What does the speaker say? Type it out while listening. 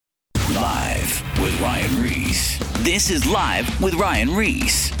Ryan Ries. This is Live with Ryan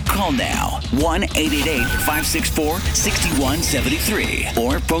Ries. Call now 1-888-564-6173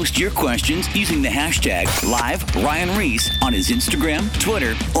 or post your questions using the hashtag Live Ryan Ries on his Instagram,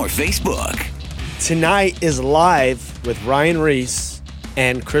 Twitter, or Facebook. Tonight is Live with Ryan Ries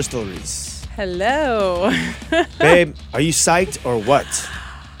and Crystal Ries. Hello. Babe, are you psyched or what?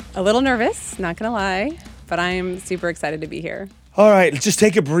 A little nervous, not gonna lie, but I'm super excited to be here. All right, just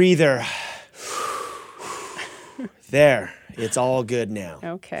take a breather. There, it's all good now.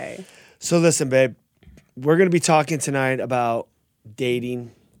 Okay. So listen, babe, we're going to be talking tonight about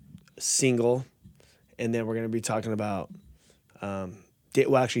dating, single, and then we're going to be talking about,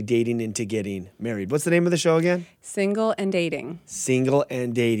 dating into getting married. What's the name of the show again? Single and dating. Single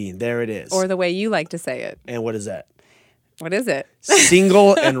and dating. There it is. Or the way you like to say it. And what is that? What is it?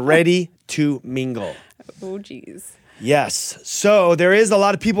 Single and ready to mingle. Oh, geez. Yes. So there is a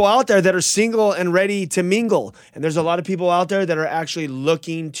lot of people out there that are single and ready to mingle. And there's a lot of people out there that are actually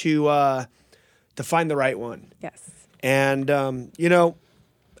looking to find the right one. Yes. And,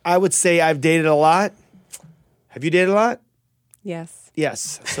 I would say I've dated a lot. Have you dated a lot? Yes.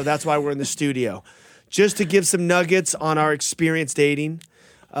 Yes. So that's why we're in the studio. Just to give some nuggets on our experience dating.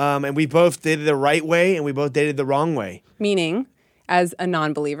 And we both dated the right way and we both dated the wrong way. Meaning as a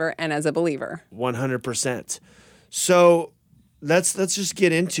non-believer and as a believer. 100%. So let's just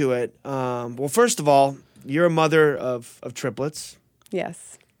get into it. Well, first of all, you're a mother of triplets.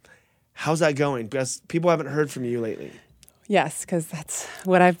 Yes. How's that going? Because people haven't heard from you lately. Yes, because that's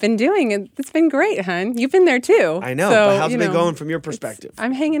what I've been doing. And it's been great, hon. You've been there too. I know, so, but how's it been going from your perspective?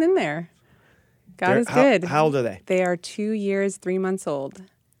 I'm hanging in there. God is good. How old are they? They are 2 years, 3 months old.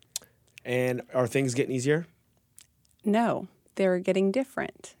 And are things getting easier? No, they're getting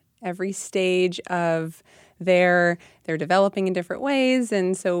different. Every stage of they're developing in different ways,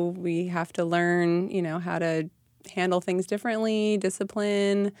 and so we have to learn, how to handle things differently,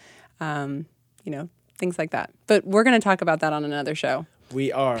 discipline, things like that. But we're going to talk about that on another show.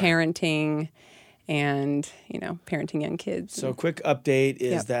 We are. Parenting and, parenting young kids. So quick update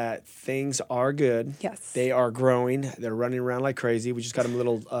is that things are good. Yes. They are growing. They're running around like crazy. We just got them a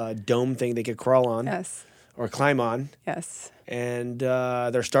little dome thing they could crawl on. Yes. Or climb on. Yes. And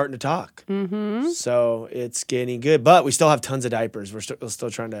they're starting to talk. Mm-hmm. So it's getting good. But we still have tons of diapers. We're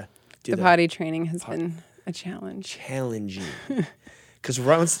still trying to do the potty training has been a challenge. Challenging. Because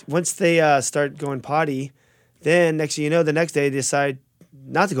once they start going potty, then next thing you know, the next day they decide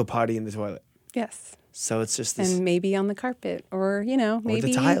not to go potty in the toilet. Yes. So it's just this. And maybe on the carpet or, maybe. Or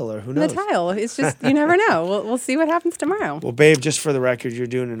the tile or who knows. The tile. It's just, you never know. We'll see what happens tomorrow. Well, babe, just for the record, you're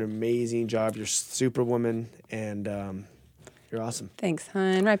doing an amazing job. You're superwoman and you're awesome. Thanks,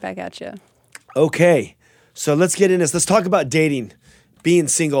 hon. Right back at you. Okay. So let's get in this. Let's talk about dating, being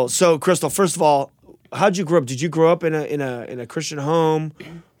single. So, Crystal, first of all, how'd you grow up? Did you grow up in a Christian home?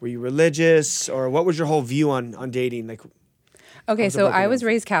 Were you religious? Or what was your whole view on dating? Okay, so I was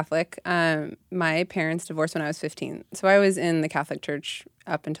raised Catholic. My parents divorced when I was 15. So I was in the Catholic Church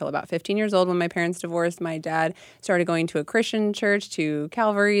up until about 15 years old when my parents divorced. My dad started going to a Christian church, to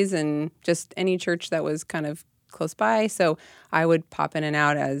Calvary's, and just any church that was kind of close by. So I would pop in and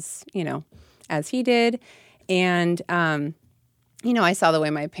out as he did. And, I saw the way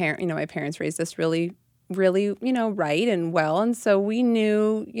my parents raised us really, right and well. And so we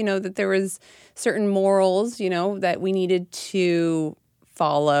knew, that there was certain morals, that we needed to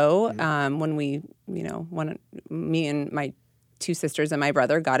follow when we, when me and my two sisters and my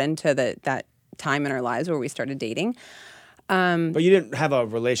brother got into that time in our lives where we started dating. But you didn't have a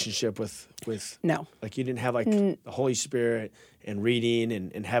relationship with No. Like you didn't have the Holy Spirit and reading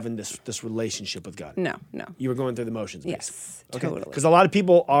and having this relationship with God. No. You were going through the motions. Yes, basically. totally. Because a lot of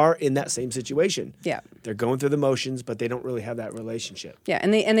people are in that same situation. Yeah. They're going through the motions, but they don't really have that relationship. Yeah,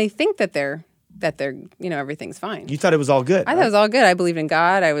 and they think that they're everything's fine. You thought it was all good. I thought it was all good. I believed in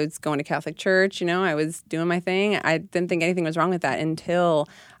God. I was going to Catholic church. I was doing my thing. I didn't think anything was wrong with that until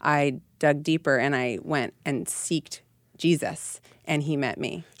I dug deeper and I went and seeked Jesus, and he met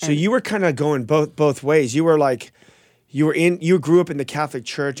me. So you were kind of going both ways. You were like, you grew up in the Catholic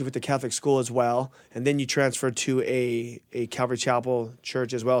church, you went to Catholic school as well, and then you transferred to a Calvary Chapel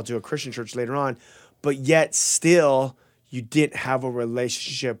church as well, to a Christian church later on, but yet still you didn't have a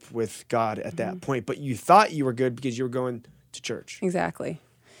relationship with God at that point, but you thought you were good because you were going to church. Exactly.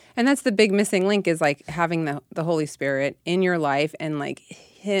 And that's the big missing link, is like having the Holy Spirit in your life and like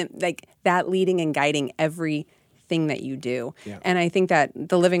him, like that leading and guiding everything everything that you do. Yeah. And I think that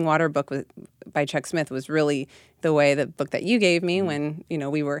the Living Water book by Chuck Smith was really the book that you gave me when,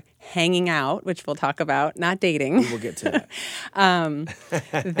 we were hanging out, which we'll talk about, not dating. We'll get to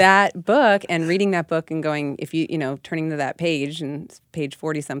that. That book and reading that book and going, if turning to that page and it's page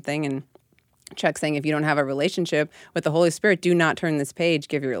 40 something and Chuck saying, if you don't have a relationship with the Holy Spirit, do not turn this page,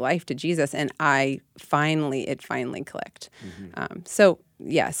 give your life to Jesus. And it finally clicked. So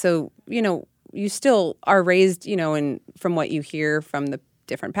you still are raised, and from what you hear from the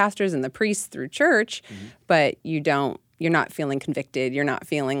different pastors and the priests through church, but you're not feeling convicted. You're not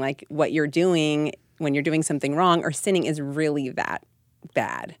feeling like what you're doing when you're doing something wrong or sinning is really that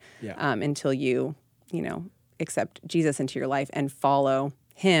bad until you accept Jesus into your life and follow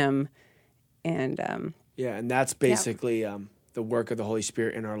him. And and that's basically the work of the Holy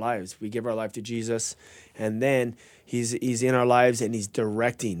Spirit in our lives. We give our life to Jesus, and then he's in our lives and he's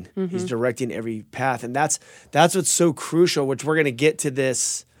directing. He's directing every path, and that's what's so crucial. Which we're going to get to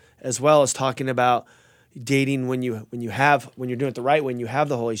this as well as talking about dating when you're doing it the right way, when you have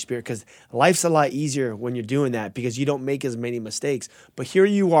the Holy Spirit, because life's a lot easier when you're doing that because you don't make as many mistakes. But here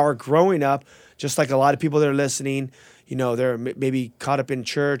you are growing up, just like a lot of people that are listening. They're maybe caught up in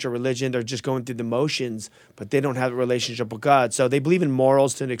church or religion. They're just going through the motions, but they don't have a relationship with God. So they believe in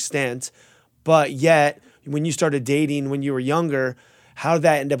morals to an extent, but yet when you started dating when you were younger, how did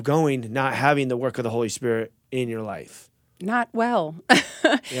that end up going, not having the work of the Holy Spirit in your life? Not well.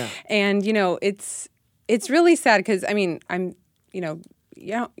 Yeah. And, it's really sad because, I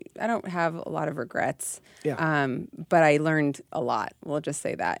don't have a lot of regrets. Yeah. But I learned a lot. We'll just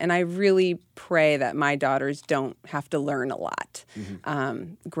say that. And I really pray that my daughters don't have to learn a lot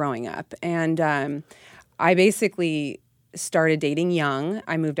growing up. And I basically started dating young.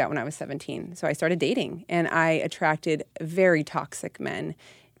 I moved out when I was 17. So I started dating. And I attracted very toxic men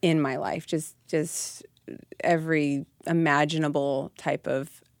in my life, just every imaginable type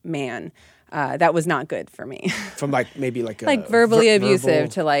of man. That was not good for me. From maybe verbally abusive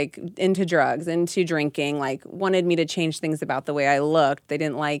to into drugs, into drinking, wanted me to change things about the way I looked. They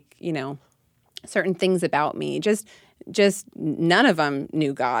didn't like, certain things about me. Just none of them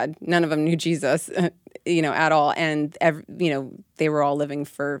knew God. None of them knew Jesus, at all. And, they were all living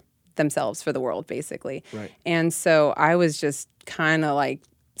for themselves, for the world, basically. Right. And so I was just kind of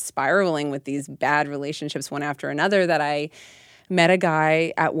spiraling with these bad relationships one after another that I met a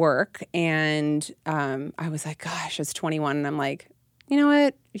guy at work, and I was like, gosh, I was 21, and I'm like, you know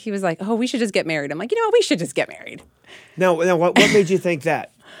what? He was like, oh, we should just get married. I'm like, you know what? We should just get married. Now what made you think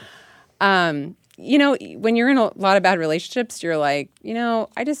that? When you're in a lot of bad relationships, you're like, when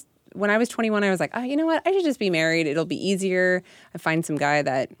I was 21, I was like, oh, you know what? I should just be married. It'll be easier. I find some guy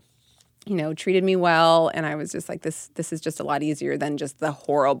that, treated me well, and I was just like, this is just a lot easier than just the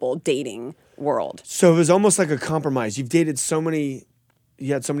horrible dating world. So it was almost like a compromise. You had so many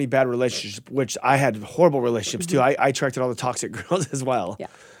bad relationships, which I had horrible relationships too. I attracted all the toxic girls as well. Yeah.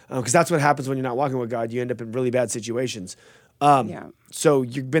 Because that's what happens when you're not walking with God. You end up in really bad situations. Yeah. So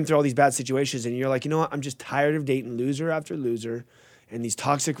you've been through all these bad situations and you're like, you know what? I'm just tired of dating loser after loser and these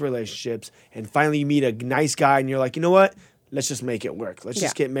toxic relationships. And finally you meet a nice guy and you're like, you know what? Let's just make it work. Let's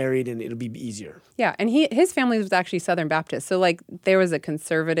just get married and it'll be easier. Yeah. And his family was actually Southern Baptist. So there was a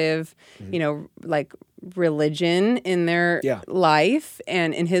conservative, religion in their life,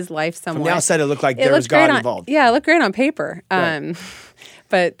 and in his life somewhat. From the outside it looked like there was God involved. Yeah, it looked great on paper. Right.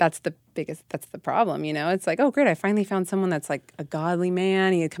 But that's the problem, It's like, oh great, I finally found someone that's like a godly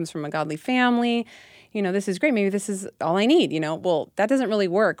man. He comes from a godly family. This is great. Maybe this is all I need, Well, that doesn't really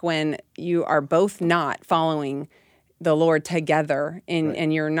work when you are both not following the Lord together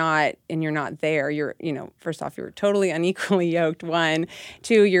and you're not there. You're, first off, you're totally unequally yoked. 1,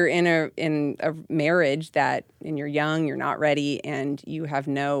 2, you're in a marriage that, and you're young, you're not ready, and you have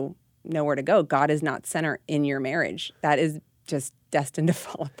nowhere to go. God is not center in your marriage. That is just destined to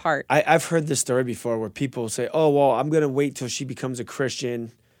fall apart. I've heard this story before where people say, oh, well, I'm going to wait till she becomes a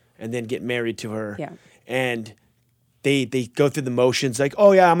Christian and then get married to her. Yeah. And they go through the motions like,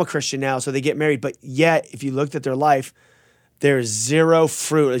 oh, yeah, I'm a Christian now. So they get married. But yet, if you looked at their life, there's zero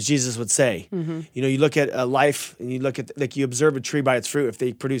fruit, as Jesus would say. Mm-hmm. You look at a life and you look at, you observe a tree by its fruit, if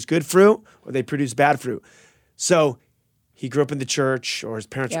they produce good fruit or they produce bad fruit. So he grew up in the church, or his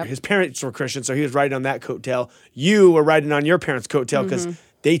parents were Christians, so he was riding on that coattail. You were riding on your parents' coattail because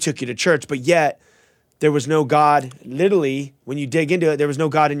they took you to church, but yet there was no God. Literally, when you dig into it, there was no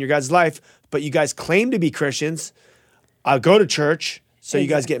God in your guys' life, but you guys claim to be Christians, go to church, so you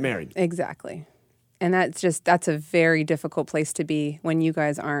guys get married. Exactly. And that's a very difficult place to be when you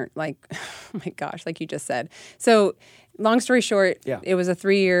guys aren't oh my gosh, like you just said. So long story short, it was a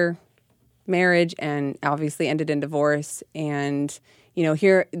 3-year marriage and obviously ended in divorce. And,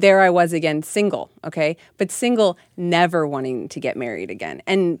 there I was again, single, okay? But single, never wanting to get married again.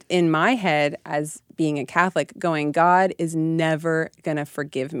 And in my head, as being a Catholic, going, God is never going to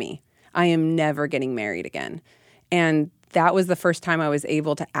forgive me. I am never getting married again. And that was the first time I was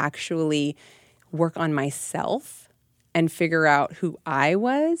able to actually work on myself and figure out who I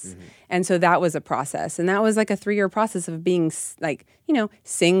was. Mm-hmm. And so that was a process. And that was like a 3-year process of being like,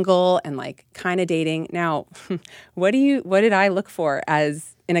 single and like kind of dating. Now, what did I look for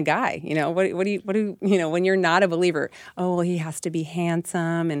as in a guy? What do when you're not a believer? Oh, well, he has to be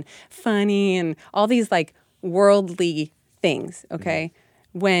handsome and funny and all these like worldly things. Okay.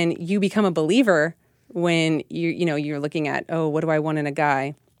 Mm-hmm. When you become a believer, when you're looking at, oh, what do I want in a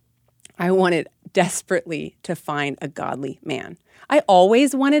guy? I wanted desperately to find a godly man. I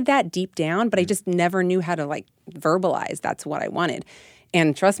always wanted that deep down, but I just never knew how to like verbalize that's what I wanted.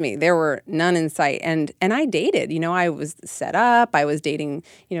 And trust me, there were none in sight. And I dated, I was set up. I was dating,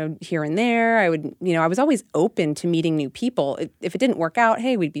 here and there. I would, I was always open to meeting new people. If it didn't work out,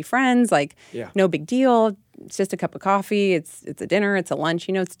 hey, we'd be friends. Like, no big deal. It's just a cup of coffee. It's a dinner. It's a lunch.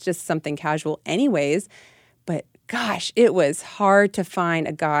 It's just something casual anyways. But gosh, it was hard to find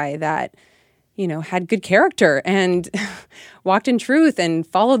a guy that, had good character and walked in truth and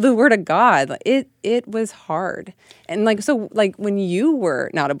followed the word of God. It was hard. And when you were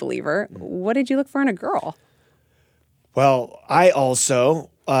not a believer, what did you look for in a girl? Well, I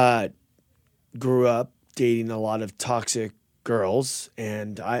also grew up dating a lot of toxic girls,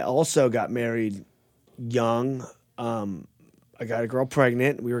 and I also got married young. I got a girl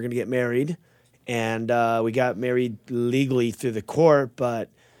pregnant. We were going to get married, and we got married legally through the court, but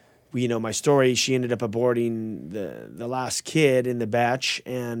my story, she ended up aborting the last kid in the batch,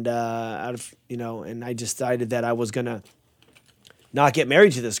 and and I decided that I was gonna not get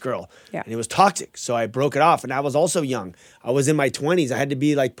married to this girl. Yeah. And it was toxic, so I broke it off, and I was also young. I was in my 20s. I had to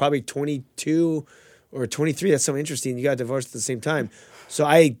be like probably 22 or 23. That's so interesting. You got divorced at the same time. So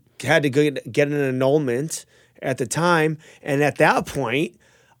I had to get an annulment at the time, and at that point,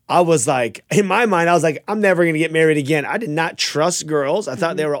 I was like, in my mind, I was like, I'm never going to get married again. I did not trust girls. I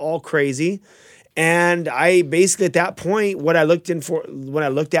thought they were all crazy. And I basically, at that point, when I looked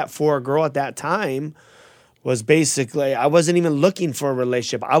at for a girl at that time was basically, I wasn't even looking for a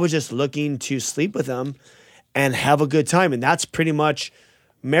relationship. I was just looking to sleep with them and have a good time. And that's pretty much,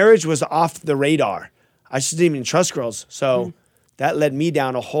 marriage was off the radar. I just didn't even trust girls. So that led me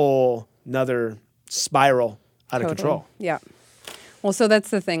down a whole nother spiral out of control. Yeah. Well, so that's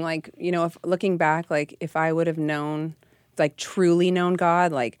the thing, like, if looking back, like if I would have known, like truly known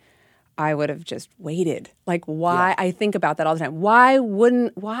God, like I would have just waited. Like why, I think about that all the time. Why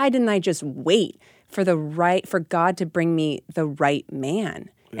didn't I just wait for God to bring me the right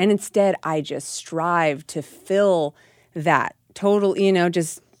man? Yeah. And instead I just strive to fill that total,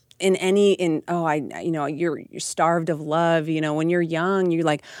 just you're starved of love. When you're young, you're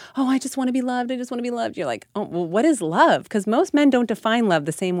like, oh, I just want to be loved. I just want to be loved. You're like, oh, well, what is love? Because most men don't define love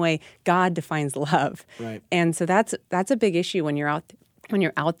the same way God defines love. Right. And so that's a big issue when you're out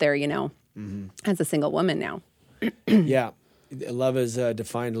there, as a single woman now. Yeah. Love is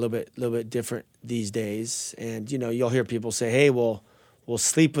defined a little bit different these days. And, you'll hear people say, hey, well,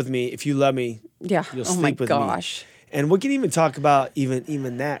 sleep with me. If you love me, you'll sleep with me. Oh my gosh. And we can even talk about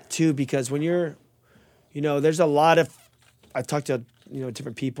even that too, because when you're, there's a lot of, I've talked to,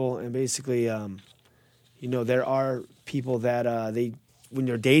 different people, and basically, there are people that when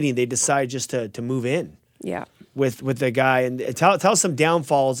you're dating, they decide just to move in. Yeah. With the guy, and tell some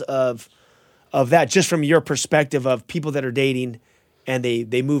downfalls of that, just from your perspective of people that are dating and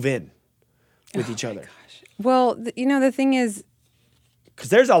they move in with each other. Gosh. Well, the thing is, because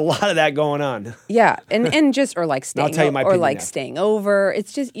there's a lot of that going on. Yeah, and just or like staying staying over.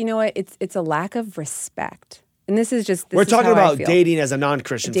 It's just it's a lack of respect. And we're talking about dating as a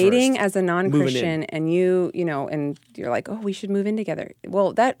non-Christian. Dating as a non-Christian, and and you're like, oh, we should move in together.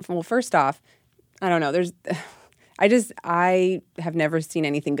 Well, first off, I don't know. I have never seen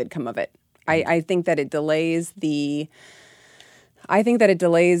anything good come of it. I think that it delays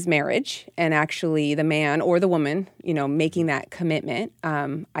marriage and actually the man or the woman, making that commitment.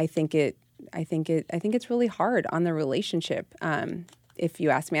 I think it's really hard on the relationship. If you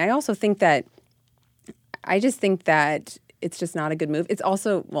ask me, I think that it's just not a good move. It's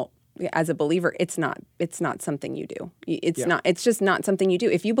also, well, as a believer, it's not something you do. It's just not something you do.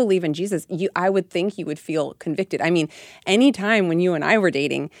 If you believe in Jesus, I would think you would feel convicted. I mean, anytime when you and I were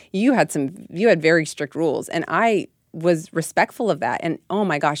dating, you had very strict rules, and I was respectful of that. And oh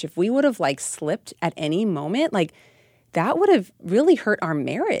my gosh, if we would have slipped at any moment, that would have really hurt our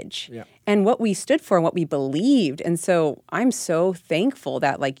marriage and what we stood for and what we believed. And so I'm so thankful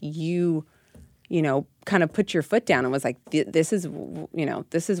that like you know, kind of put your foot down and was like, this is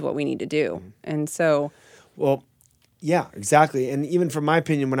what we need to do. And so. Well, yeah, exactly. And even from my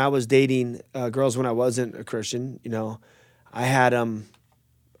opinion, when I was dating girls when I wasn't a Christian, you know, I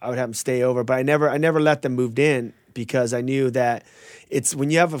would have them stay over, but I never let them move in because I knew that it's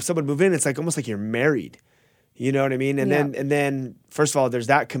when you have someone move in, it's like almost like you're married. You know what I mean? And then first of all, there's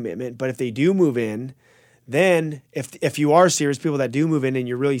that commitment. But if they do move in, then if you are serious, people that do move in and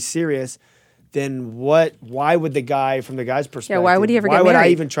you're really serious, then why would the guy, from the guy's perspective, why would he ever get married? Why would I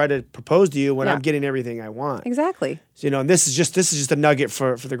even try to propose to you when I'm getting everything I want? Exactly. So, you know, and this is just a nugget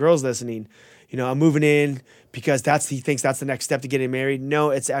for the girls listening. You know, I'm moving in because he thinks that's the next step to getting married. No,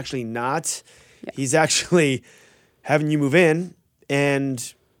 it's actually not. Yeah. He's actually having you move in,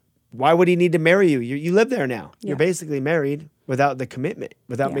 and why would he need to marry you? You live there now. Yeah. You're basically married without the commitment,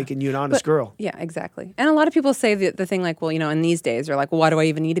 without making you an honest girl. Yeah, exactly. And a lot of people say the thing like, well, you know, in these days, they're like, well, why do I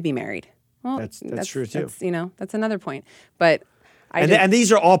even need to be married? Well, that's true too. That's another point. But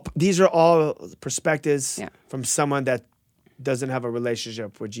these are all perspectives from someone that doesn't have a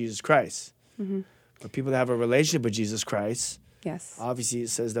relationship with Jesus Christ. Mm-hmm. But people that have a relationship with Jesus Christ, yes, obviously it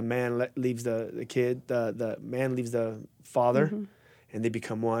says the man leaves the kid, the man leaves the father, and they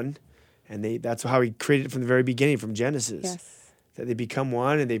become one. And that's how he created it from the very beginning, from Genesis. Yes, that they become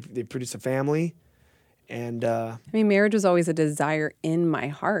one and they produce a family. And I mean, marriage was always a desire in my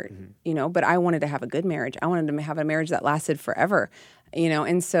heart, you know, but I wanted to have a good marriage. I wanted to have a marriage that lasted forever, you know,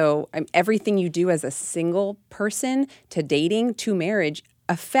 and so everything you do as a single person to dating to marriage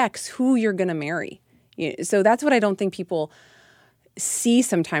affects who you're going to marry. So that's what I don't think people see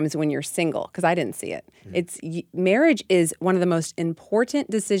sometimes when you're single, because I didn't see it. Marriage is one of the most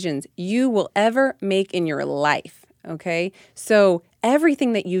important decisions you will ever make in your life, okay? So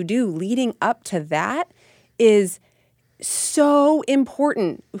everything that you do leading up to that is so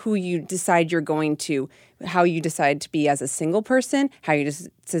important. Who you decide you're going to, how you decide to be as a single person, how you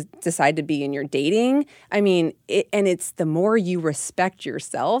decide to be in your dating. I mean, it's the more you respect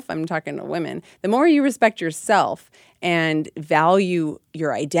yourself, I'm talking to women, the more you respect yourself and value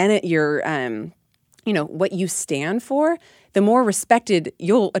your identity, your, what you stand for, the more respected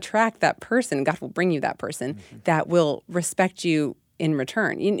you'll attract that person. God will bring you that person that will respect you in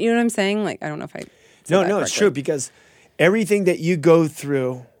return. You know what I'm saying? Like, I don't know if I said that correctly. It's true, because everything that you go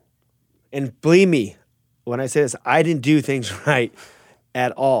through, and believe me, when I say this, I didn't do things right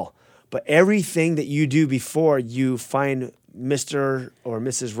at all. But everything that you do before you find Mr. or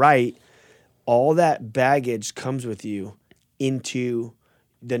Mrs. Right, all that baggage comes with you into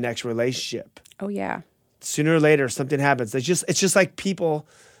the next relationship. Oh, yeah. Sooner or later, something happens. It's just like people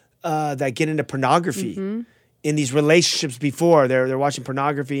that get into pornography in these relationships before. They're watching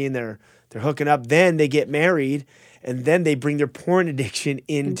pornography and they're hooking up. Then they get married, and then they bring their porn addiction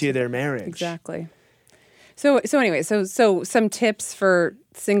into their marriage. Exactly. So anyway, so some tips for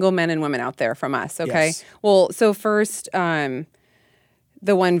single men and women out there from us, okay? Yes. Well, so first, the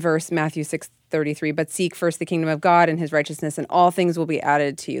one verse, Matthew 6:33, but seek first the kingdom of God and his righteousness, and all things will be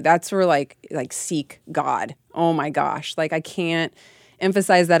added to you. That's where like seek God. Oh my gosh. Like, I can't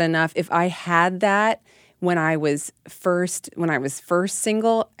emphasize that enough. If I had that when I was first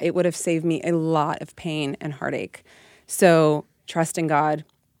single, it would have saved me a lot of pain and heartache. So trust in God,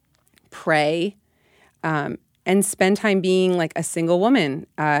 pray, and spend time being like a single woman.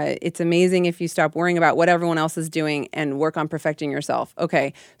 It's amazing if you stop worrying about what everyone else is doing and work on perfecting yourself.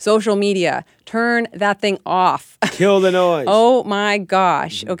 Okay, social media, turn that thing off. Kill the noise. Oh my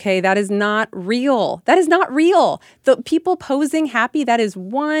gosh. Okay, that is not real. That is not real. The people posing happy, that is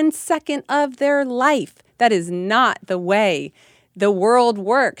 1 second of their life. That is not the way the world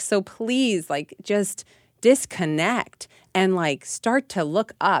works. So please, like, just disconnect and like start to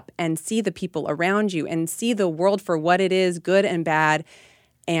look up and see the people around you and see the world for what it is, good and bad,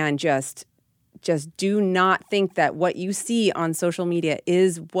 and just do not think that what you see on social media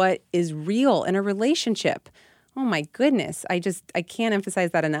is what is real in a relationship. Oh my goodness. I can't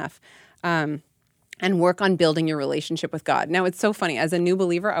emphasize that enough. And work on building your relationship with God. Now, it's so funny. As a new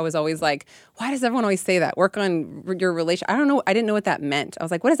believer, I was always like, why does everyone always say that? Work on your relation. I don't know. I didn't know what that meant. I was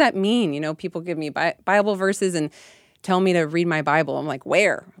like, what does that mean? You know, people give me Bible verses and tell me to read my Bible. I'm like,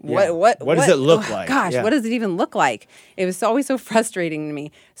 where? Yeah. What does it look like? Gosh, what does it even look like? It was always so frustrating to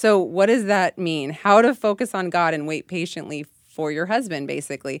me. So what does that mean? How to focus on God and wait patiently for your husband,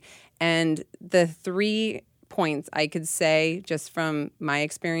 basically. And the 3 points I could say just from my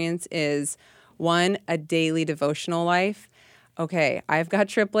experience is, 1, a daily devotional life. Okay, I've got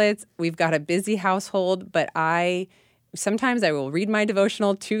triplets. We've got a busy household, but I sometimes I will read my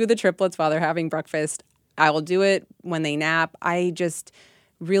devotional to the triplets while they're having breakfast. I will do it when they nap. I just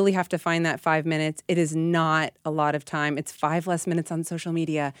really have to find that 5 minutes. It is not a lot of time. It's 5 less minutes on social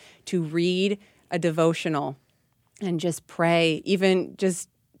media to read a devotional and just pray. Even just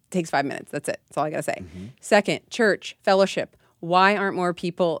takes 5 minutes. That's it. That's all I got to say. Mm-hmm. Second, church, fellowship. Why aren't more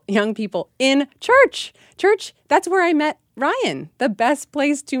people, young people, in church? Church, that's where I met Ryan. The best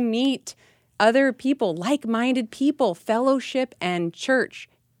place to meet other people, like-minded people, fellowship and church.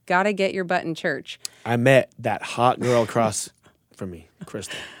 Got to get your butt in church. I met that hot girl across from me,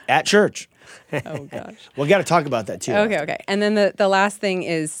 Crystal, at church. Oh, gosh. We got to talk about that, too. Okay. And then the last thing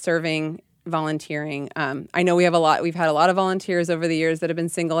is serving, volunteering. I know we've had a lot of volunteers over the years that have been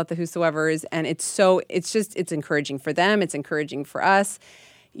single at the Whosoevers, and it's encouraging for them. It's encouraging for us.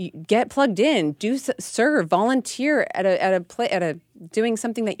 You get plugged in, serve, volunteer at doing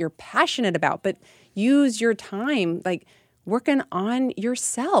something that you're passionate about, but use your time like working on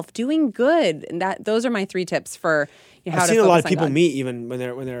yourself, doing good. And those are my 3 tips for how to focus on God. I've seen a lot of people meet even when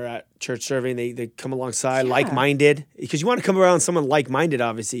they're at church serving. They come alongside like-minded, because you want to come around someone like-minded,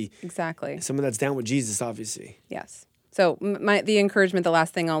 obviously. Exactly. Someone that's down with Jesus, obviously. Yes. So the encouragement, the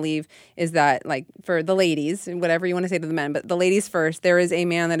last thing I'll leave is that, like, for the ladies, whatever you want to say to the men, but the ladies first, there is a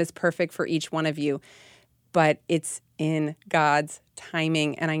man that is perfect for each one of you, but it's in God's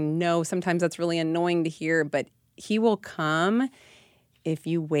timing. And I know sometimes that's really annoying to hear, but he will come if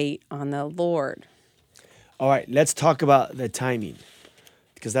you wait on the Lord. All right, let's talk about the timing,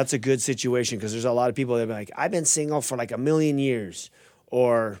 because that's a good situation, because there's a lot of people that are like, I've been single for like 1,000,000 years,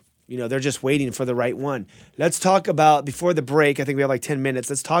 or they're just waiting for the right one. Let's talk about, before the break, I think we have like 10 minutes,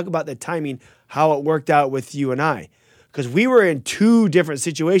 let's talk about the timing, how it worked out with you and I. Because we were in 2 different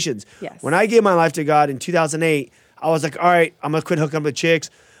situations. Yes. When I gave my life to God in 2008, I was like, all right, I'm going to quit hooking up with chicks.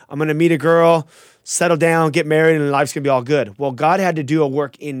 I'm going to meet a girl, settle down, get married, and life's going to be all good. Well, God had to do a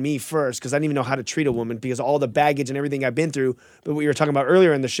work in me first, because I didn't even know how to treat a woman, because all the baggage and everything I've been through, but what you were talking about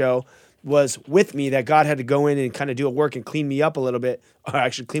earlier in the show, was with me, that God had to go in and kind of do a work and clean me up a little bit, or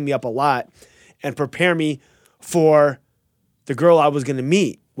actually clean me up a lot, and prepare me for the girl I was going to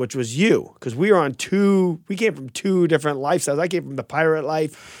meet, which was you. Because we came from 2 different lifestyles. I came from the pirate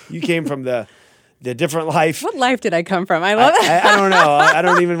life. You came from the different life. What life did I come from? I love it. I don't know. I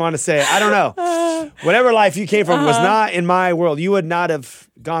don't even want to say it. I don't know. Whatever life you came from was not in my world. You would not have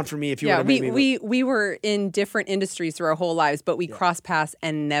gone for me if you would have made me. We were in different industries through our whole lives, but we crossed paths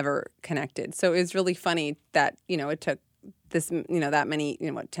and never connected. So it was really funny that, it took this, that many,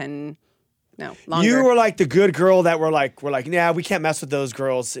 10, no, longer. You were like the good girl that we're like, nah, we can't mess with those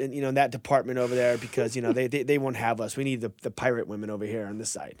girls in that department over there, because, they won't have us. We need the pirate women over here on this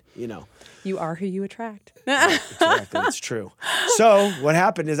side, You are who you attract. Exactly, it's true. So what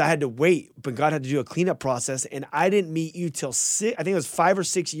happened is I had to wait, but God had to do a cleanup process, and I didn't meet you till I think it was 5 or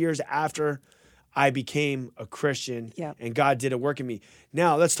 6 years after I became a Christian, and God did a work in me.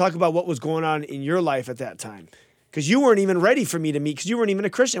 Now let's talk about what was going on in your life at that time, because you weren't even ready for me to meet, because you weren't even a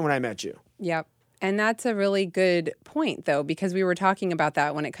Christian when I met you. Yep. And that's a really good point, though, because we were talking about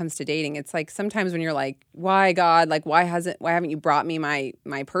that when it comes to dating. It's like sometimes when you're like, why, God? Like, why haven't you brought me my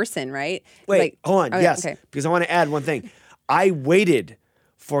person, right? Wait, like, hold on. Okay, yes, okay. Because I want to add one thing. I waited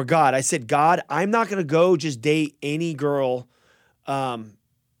for God. I said, God, I'm not going to go just date any girl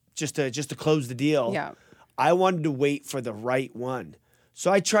just to close the deal. Yeah. I wanted to wait for the right one.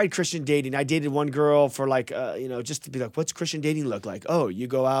 So I tried Christian dating. I dated one girl for like, just to be like, what's Christian dating look like? Oh, you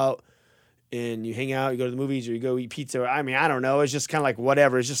go out and you hang out, you go to the movies, or you go eat pizza. I mean, I don't know. It's just kind of like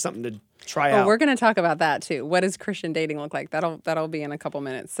whatever. It's just something to try out. We're going to talk about that too. What does Christian dating look like? That'll be in a couple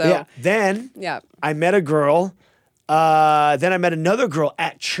minutes. So Then I met a girl. Then I met another girl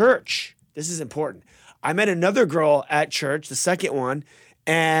at church. This is important. I met another girl at church, the second one,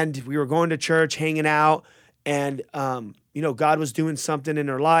 and we were going to church, hanging out, and God was doing something in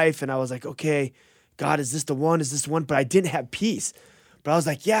her life, and I was like, okay, God, is this the one? Is this the one? But I didn't have peace. But I was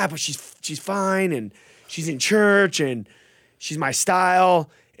like, yeah, but she's fine, and she's in church, and she's my style,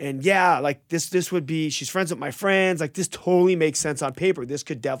 and yeah, like this would be, she's friends with my friends, like this totally makes sense on paper. This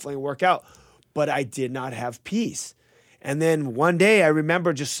could definitely work out. But I did not have peace. And then one day I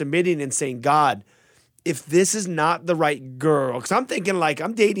remember just submitting and saying, God, if this is not the right girl, because I'm thinking like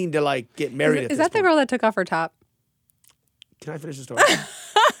I'm dating to like get married. Is that the girl that took off her top? Can I finish the story?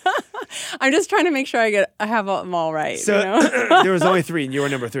 I'm just trying to make sure I have them all right. So there was only 3, and you were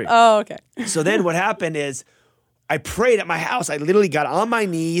number 3. Oh, okay. So then what happened is I prayed at my house. I literally got on my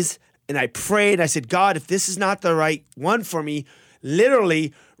knees and I prayed. I said, God, if this is not the right one for me,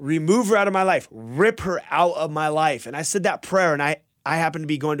 literally remove her out of my life, rip her out of my life. And I said that prayer, and I happened to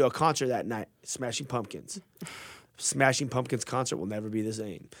be going to a concert that night, Smashing Pumpkins. Smashing Pumpkins concert will never be the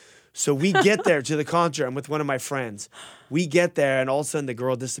same. So we get there to the concert. I'm with one of my friends. We get there, and all of a sudden the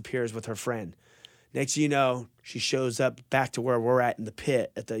girl disappears with her friend. Next thing you know, she shows up back to where we're at in the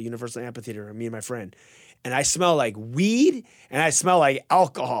pit at the Universal Amphitheater, me and my friend. And I smell like weed, and I smell like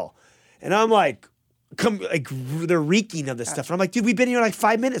alcohol. And I'm like, they're reeking of this stuff. And I'm like, dude, we've been here like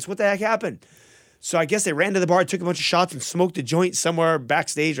 5 minutes. What the heck happened? So I guess they ran to the bar, took a bunch of shots, and smoked a joint somewhere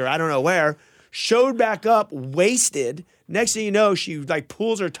backstage or I don't know where. Showed back up, wasted. Next thing you know, she like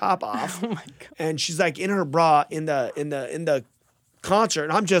pulls her top off, and she's like in her bra in the concert,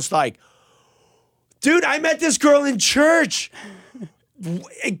 and I'm just like, dude, I met this girl in church.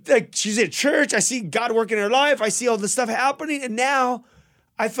 Like she's at church. I see God working in her life. I see all this stuff happening, and now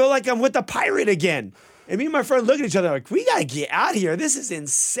I feel like I'm with a pirate again. And me and my friend look at each other like, we gotta get out of here. This is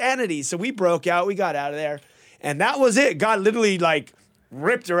insanity. So we broke out. We got out of there, and that was it. God literally like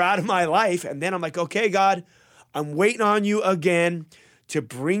ripped her out of my life. And then I'm like, okay, God, I'm waiting on you again to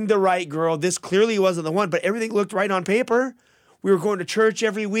bring the right girl. This clearly wasn't the one, but everything looked right on paper. We were going to church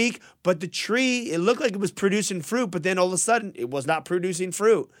every week, but the tree, it looked like it was producing fruit, but then all of a sudden it was not producing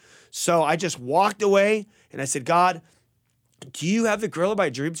fruit. So I just walked away and I said, God, do you have the girl of my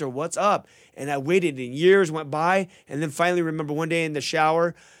dreams or what's up? And I waited and years went by. And then finally remember one day in the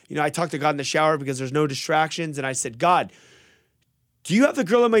shower, I talked to God in the shower because there's no distractions. And I said, God, do you have the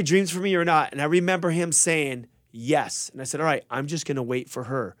girl of my dreams for me or not? And I remember him saying, yes. And I said, all right, I'm just going to wait for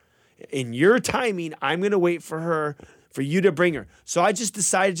her. In your timing, I'm going to wait for her, for you to bring her. So I just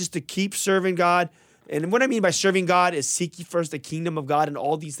decided just to keep serving God. And what I mean by serving God is seek ye first the kingdom of God and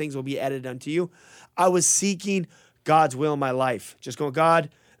all these things will be added unto you. I was seeking God's will in my life. Just going, God,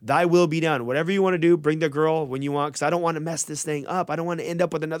 thy will be done. Whatever you want to do, bring the girl when you want because I don't want to mess this thing up. I don't want to end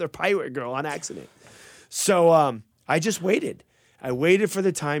up with another pirate girl on accident. So I just waited. I waited for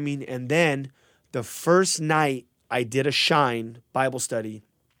the timing, and then the first night I did a Shine Bible study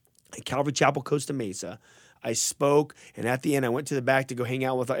at Calvary Chapel, Costa Mesa. I spoke, and at the end, I went to the back to go hang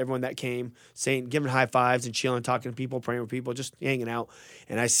out with everyone that came, giving high fives and chilling, talking to people, praying with people, just hanging out.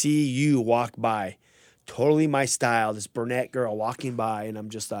 And I see you walk by, totally my style, this brunette girl walking by, and I'm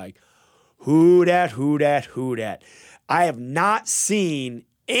just like, who dat, who dat, who dat? I have not seen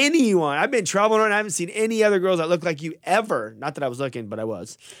anyone. I've been traveling around. I haven't seen any other girls that look like you ever. Not that I was looking, but I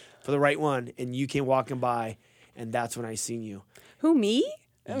was for the right one. And you came walking by, and that's when I seen you. Who, me?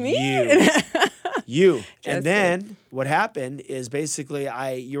 Me? You. And then what happened is basically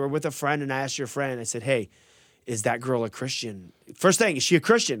you were with a friend, and I asked your friend, I said, hey, is that girl a Christian? First thing, is she a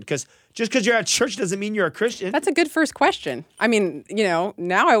Christian? Because just because you're at church doesn't mean you're a Christian. That's a good first question. I mean, now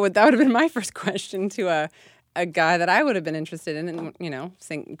that would have been my first question to a guy that I would have been interested in,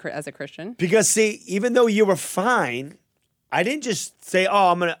 sing as a Christian. Because see, even though you were fine, I didn't just say,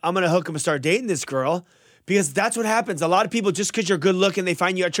 "Oh, I'm gonna hook him and start dating this girl," because that's what happens. A lot of people, just because you're good looking, they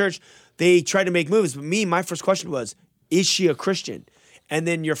find you at church, they try to make moves. But my first question was, "Is she a Christian?" And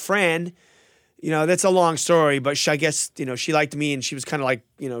then your friend, that's a long story, but I guess she liked me, and she was kind of like,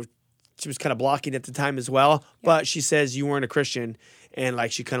 she was kind of blocking at the time as well. Yeah. But she says you weren't a Christian. And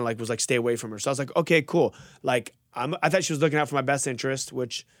like she kind of like was like, stay away from her. So I was like, okay, cool. Like I thought she was looking out for my best interest,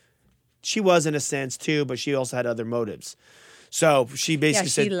 which she was in a sense too, but she also had other motives. So she basically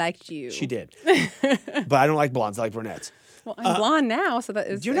said she liked you. She did, but I don't like blondes. I like brunettes. Well, I'm blonde now, so that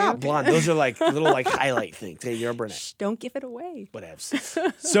is. You're not blonde. Those are like little like highlight things. Hey, you're a brunette. Shh, don't give it away.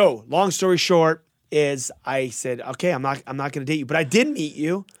 Whatevs. So long story short is I said, okay, I'm not going to date you, but I did meet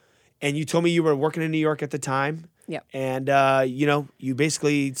you, and you told me you were working in New York at the time. Yep. And, you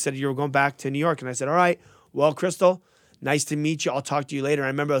basically said you were going back to New York. And I said, all right, well, Crystal, nice to meet you. I'll talk to you later. I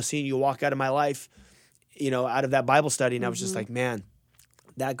remember seeing you walk out of my life, out of that Bible study. And I was just like, man,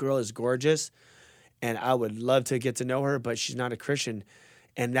 that girl is gorgeous. And I would love to get to know her, but she's not a Christian.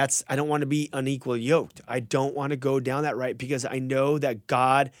 And I don't want to be unequally yoked. I don't want to go down that right because I know that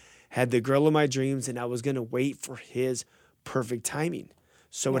God had the girl of my dreams and I was going to wait for his perfect timing.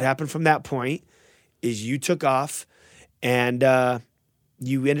 So what happened from that point is you took off and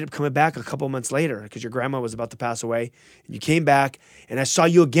you ended up coming back a couple months later because your grandma was about to pass away. And you came back and I saw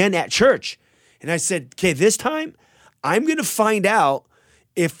you again at church. And I said, okay, this time I'm going to find out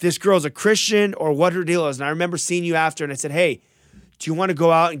if this girl's a Christian or what her deal is. And I remember seeing you after and I said, hey, do you want to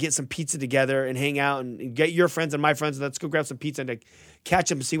go out and get some pizza together and hang out and get your friends and my friends? Let's go grab some pizza and to catch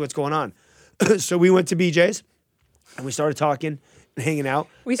them and see what's going on. So we went to BJ's and we started talking. Hanging out.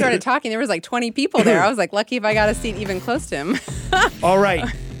 We started talking. There was like 20 people there. I was like, lucky if I got a seat even close to him. All right.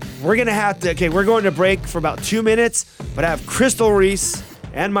 We're going to break for about 2 minutes, but I have Crystal Ries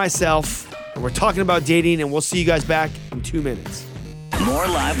and myself, and we're talking about dating, and we'll see you guys back in 2 minutes. More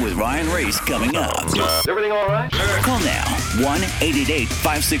Live with Ryan Ries coming up. Is everything all right? Call now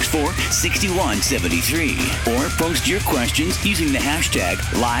 1-888-564-6173 or post your questions using the hashtag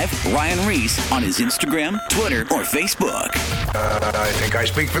 #LiveRyanReese on his Instagram, Twitter, or Facebook. I think I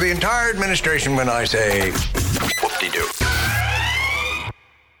speak for the entire administration when I say whoop-de-doo.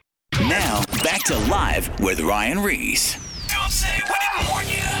 Now, back to Live with Ryan Ries. Don't say we didn't warn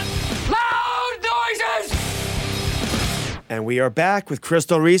you. Loud noises! And we are back with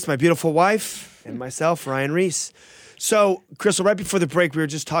Crystal Ries, my beautiful wife, and myself, Ryan Ries. So, Crystal, right before the break, we were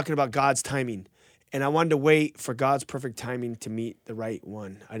just talking about God's timing. And I wanted to wait for God's perfect timing to meet the right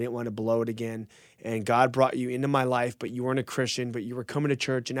one. I didn't want to blow it again. And God brought you into my life, but you weren't a Christian, but you were coming to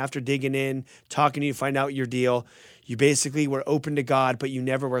church. And after digging in, talking to you, find out your deal, you basically were open to God, but you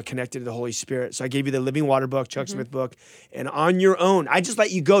never were connected to the Holy Spirit. So I gave you the Living Water book, Chuck Smith book. And on your own, I just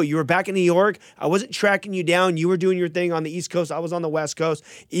let you go. You were back in New York. I wasn't tracking you down. You were doing your thing on the East Coast. I was on the West Coast.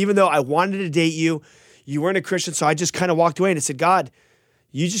 Even though I wanted to date you, you weren't a Christian. So I just kind of walked away and I said, God,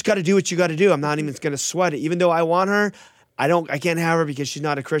 you just got to do what you got to do. I'm not even going to sweat it. Even though I want her, I can't have her because she's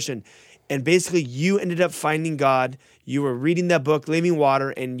not a Christian. And basically, you ended up finding God. You were reading that book, Living Water,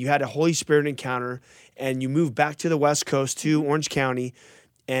 and you had a Holy Spirit encounter. And you moved back to the West Coast to Orange County.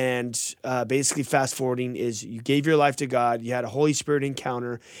 And basically, fast forwarding is you gave your life to God. You had a Holy Spirit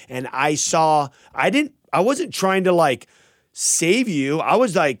encounter. And I wasn't trying to like save you. I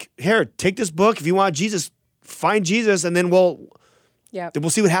was like, here, take this book. If you want Jesus, find Jesus, and then we'll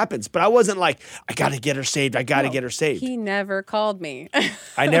see what happens. But I wasn't like, I got to get her saved. I got to get her saved. He never called me.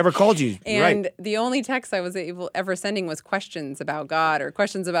 I never called you. And right. The only text I was ever sending was questions about God or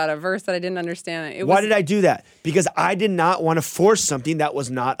questions about a verse that I didn't understand. Why did I do that? Because I did not want to force something that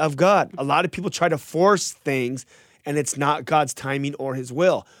was not of God. A lot of people try to force things, and it's not God's timing or his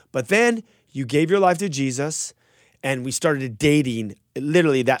will. But then you gave your life to Jesus, and we started dating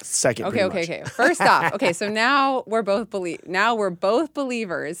literally that second. Okay. First off, so now we're both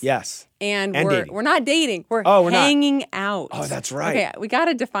believers. Yes. And we're not dating. We're hanging out. Oh, that's right. Okay, we got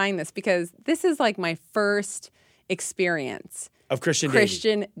to define this because this is like my first experience of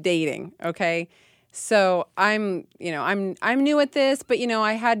Christian dating. Okay, so I'm new at this, but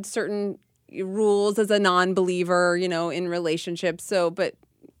I had certain rules as a non-believer, in relationships. So, but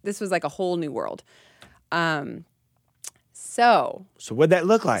this was like a whole new world. So what'd that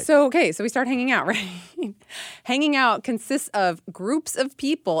look like? So we start hanging out, right? Hanging out consists of groups of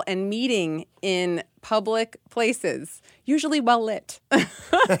people and meeting in public places, usually well lit. And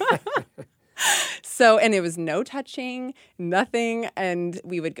it was no touching, nothing. And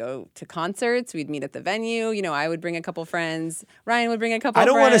we would go to concerts. We'd meet at the venue. I would bring a couple friends. Ryan would bring a couple friends.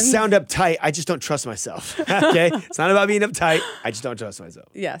 I don't want to sound uptight. I just don't trust myself. Okay? It's not about being uptight. I just don't trust myself.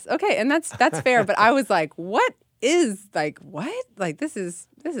 Yes. Okay. And that's fair. But I was like, what? This is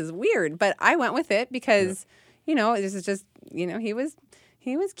weird, but I went with it because this is just he was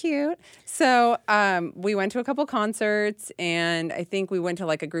cute. So we went to a couple concerts, and I think we went to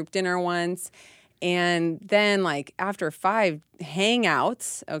like a group dinner once, and then like after 5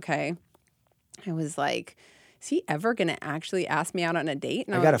 hangouts, I was like, is he ever gonna actually ask me out on a date?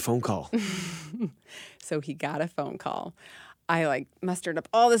 And I got a phone call. So he got a phone call. I like mustered up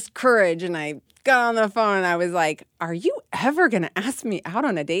all this courage and I got on the phone and I was like, are you ever going to ask me out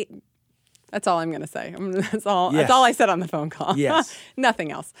on a date? That's all I'm going to say. That's all I said on the phone call. Yes.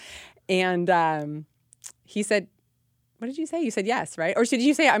 Nothing else. And he said, what did you say? You said yes, right? Or did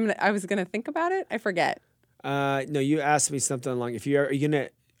you say I was going to think about it? I forget. No, you asked me something along, are you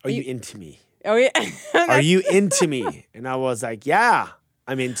into me? Oh, yeah. Are you into me? And I was like, yeah,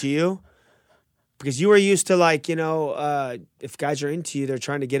 I'm into you. Because you were used to like, if guys are into you, they're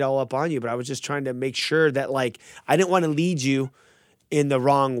trying to get all up on you. But I was just trying to make sure that like, I didn't want to lead you in the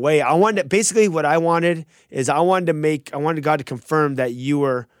wrong way. Basically what I wanted is I wanted God to confirm that you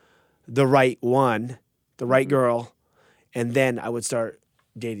were the right one, the right girl. And then I would start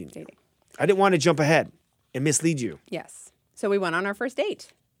dating. I didn't want to jump ahead and mislead you. Yes. So we went on our first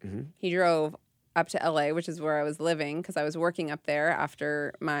date. Mm-hmm. He drove up to LA, which is where I was living because I was working up there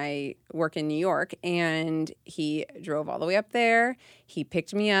after my work in New York. And he drove all the way up there. He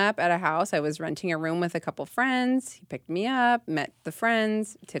picked me up at a house. I was renting a room with a couple friends. He picked me up, met the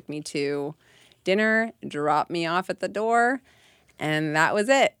friends, took me to dinner, dropped me off at the door. And that was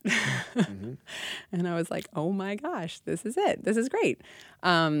it. Mm-hmm. And I was like, oh my gosh, this is it. This is great.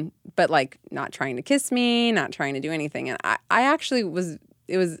 But like not trying to kiss me, not trying to do anything. And I actually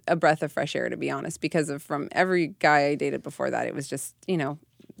it was a breath of fresh air, to be honest, because from every guy I dated before that, it was just,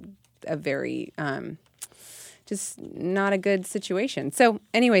 a very, just not a good situation. So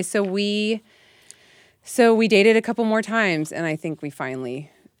anyway, so we So we dated a couple more times, and I think we finally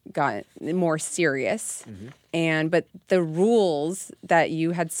got more serious. But the rules that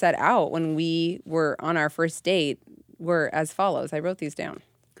you had set out when we were on our first date were as follows. I wrote these down.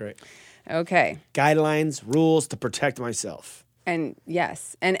 Great. Okay. Guidelines, rules to protect myself. And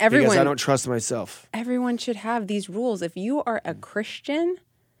yes, and everyone, because I don't trust myself. Everyone should have these rules. If you are a Christian,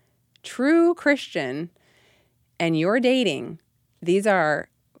 true Christian, and you're dating, these are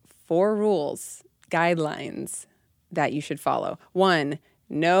 4 rules, guidelines that you should follow. 1,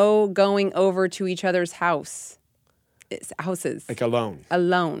 no going over to each other's houses. Like alone.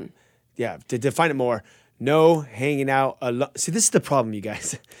 Alone. Yeah, to define it more, no hanging out alone. See, this is the problem, you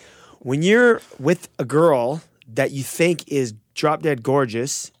guys. When you're with a girl that you think is drop dead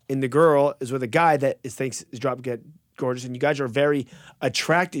gorgeous, and the girl is with a guy that thinks is drop dead gorgeous, and you guys are very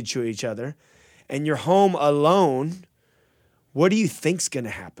attracted to each other, and you're home alone, what do you think's going to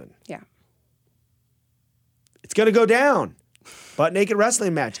happen? Yeah. It's going to go down. Butt naked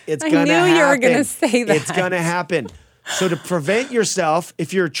wrestling match. It's going to happen. I knew you were going to say that. It's going to happen. So to prevent yourself,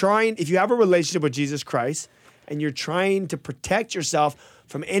 if you have a relationship with Jesus Christ and you're trying to protect yourself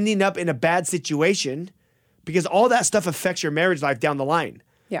from ending up in a bad situation, because all that stuff affects your marriage life down the line.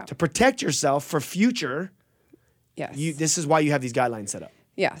 Yeah. To protect yourself for future, yes. This is why you have these guidelines set up.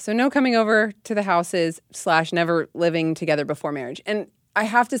 Yeah. So no coming over to the houses / never living together before marriage. And I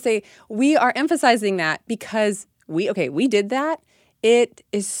have to say, we are emphasizing that because we did that. It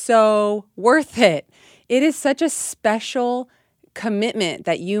is so worth it. It is such a special commitment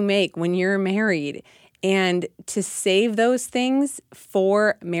that you make when you're married. And to save those things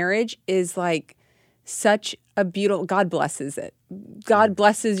for marriage is like such a beautiful, God blesses it. God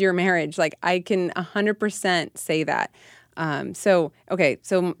blesses your marriage. Like I can 100% say that. So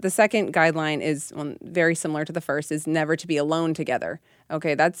the second guideline is very similar to the first, is never to be alone together.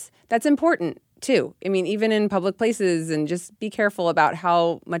 Okay, that's important too. I mean, even in public places, and just be careful about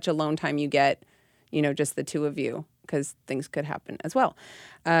how much alone time you get, just the two of you, because things could happen as well.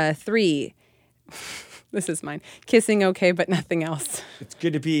 3, this is mine. Kissing okay, but nothing else. It's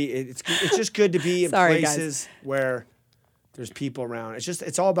good to be. It's just good to be in places where there's people around.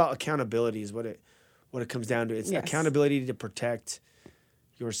 It's all about accountability is what it comes down to. It's accountability to protect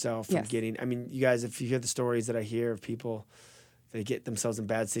yourself from getting. I mean, you guys, if you hear the stories that I hear of people, they get themselves in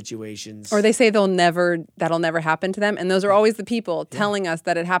bad situations, or they say that'll never happen to them, and those are always the people telling us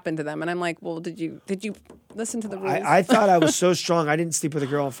that it happened to them. And I'm like, well, did you listen to the rules? I thought I was so strong. I didn't sleep with a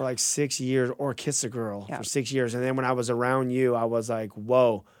girl for like 6 years, or kiss a girl for 6 years, and then when I was around you, I was like,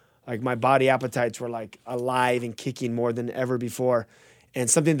 whoa, like my body appetites were like alive and kicking more than ever before, and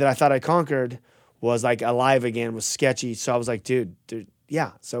something that I thought I conquered was like alive again, was sketchy. So I was like, dude,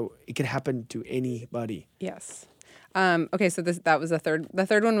 yeah. So it could happen to anybody. Yes. Okay, so that was the third. The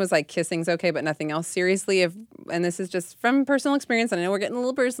third one was like kissing's okay, but nothing else. Seriously, and this is just from personal experience, and I know we're getting a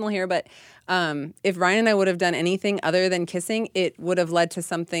little personal here, but if Ryan and I would have done anything other than kissing, it would have led to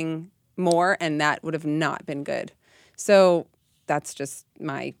something more, and that would have not been good. So that's just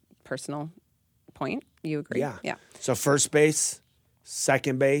my personal point. You agree? Yeah. Yeah. So first base,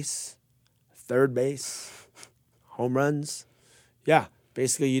 second base, third base, home runs. Yeah.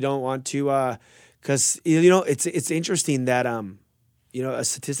 Basically, you don't want to, because, it's interesting that, a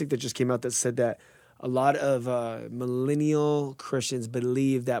statistic that just came out that said that a lot of millennial Christians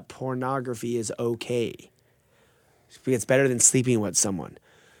believe that pornography is okay. It's better than sleeping with someone.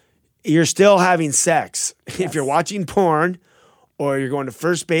 You're still having sex. Yes. If you're watching porn or you're going to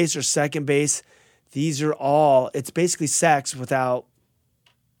first base or second base, it's basically sex without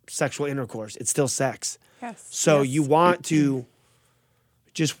sexual intercourse. It's still sex. Yes. So you want to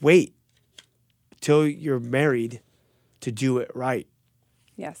just wait till you're married to do it right.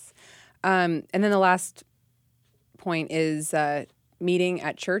 Yes. And then the last point is meeting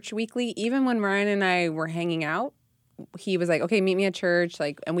at church weekly. Even when Ryan and I were hanging out, he was like, okay, meet me at church.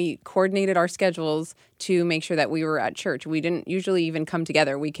 And we coordinated our schedules to make sure that we were at church. We didn't usually even come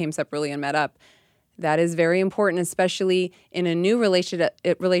together. We came separately and met up. That is very important, especially in a new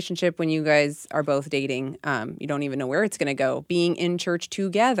relationship when you guys are both dating. You don't even know where it's going to go. Being in church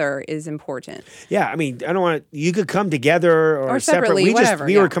together is important. Yeah, I mean, I don't want to. You could come together or separately, whatever.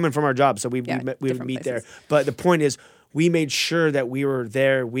 We were coming from our job, so we would meet there. But the point is, we made sure that we were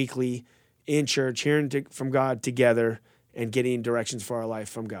there weekly in church, hearing from God together and getting directions for our life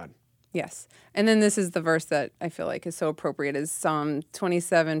from God. Yes. And then this is the verse that I feel like is so appropriate, is Psalm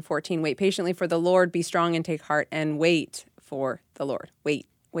 27:14. Wait patiently for the Lord, be strong and take heart, and wait for the Lord.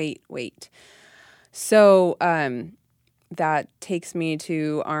 Wait. So that takes me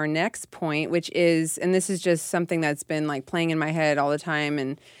to our next point, which is, and this is just something that's been like playing in my head all the time.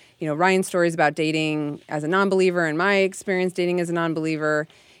 And, Ryan's stories about dating as a non-believer and my experience dating as a non-believer,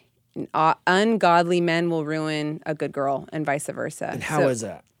 ungodly men will ruin a good girl and vice versa. And how is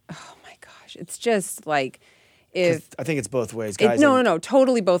that? Oh my gosh. It's just like, I think it's both ways, guys. No,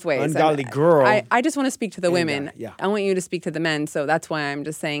 totally both ways. Ungodly girl. I just want to speak to the women. Yeah. I want you to speak to the men, so that's why I'm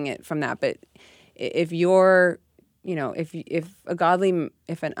just saying it from that. But if you're, if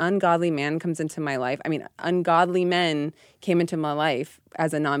an ungodly man comes into my life, ungodly men came into my life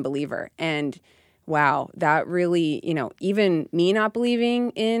as a non-believer, and wow, that really, even me not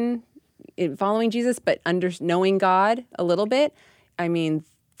believing in following Jesus, but knowing God a little bit,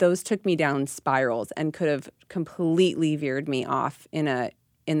 those took me down spirals and could have completely veered me off in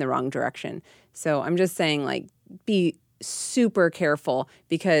the wrong direction. So I'm just saying, like, be super careful,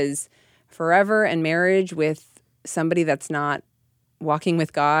 because forever and marriage with somebody that's not walking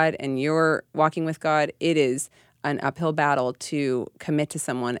with God and you're walking with God, it is an uphill battle to commit to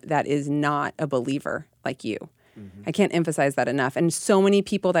someone that is not a believer like you. Mm-hmm. I can't emphasize that enough. And so many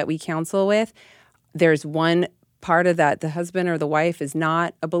people that we counsel with, there's one part of that, the husband or the wife is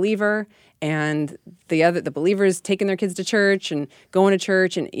not a believer, and the believer is taking their kids to church and going to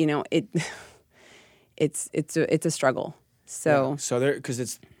church, and it's a struggle. So there, because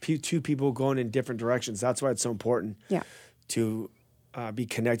it's two people going in different directions. That's why it's so important. Yeah. To be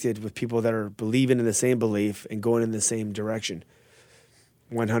connected with people that are believing in the same belief and going in the same direction.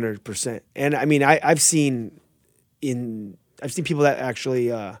 100%. And I've seen people that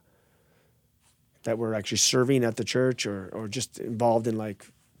actually that were actually serving at the church or just involved in like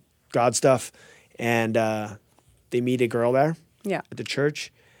God stuff, and they meet a girl there at the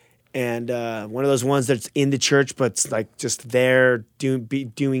church, and one of those ones that's in the church but's like just there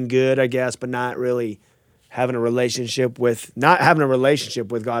doing good, I guess, but not really having a relationship with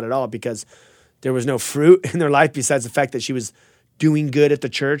God at all, because there was no fruit in their life besides the fact that she was doing good at the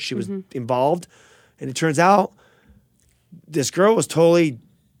church. She was involved, and it turns out this girl was totally,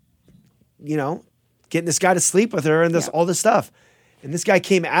 getting this guy to sleep with her and all this stuff. And this guy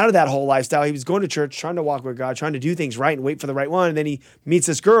came out of that whole lifestyle. He was going to church, trying to walk with God, trying to do things right and wait for the right one. And then he meets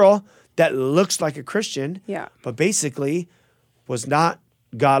this girl that looks like a Christian, but basically was not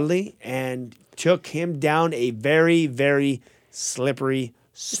godly, and took him down a very, very slippery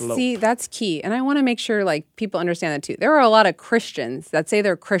slope. See, that's key. And I want to make sure people understand that too. There are a lot of Christians that say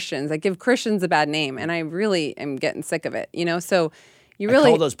they're Christians, that give Christians a bad name. And I really am getting sick of it, So you really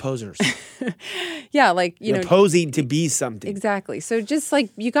I call those posers. Yeah, They're posing to be something. Exactly. So just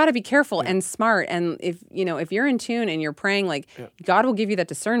you got to be careful and smart. And if you're in tune and you're praying, God will give you that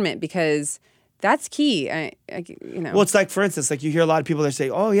discernment, because that's key. Well, it's like, for instance, you hear a lot of people that say,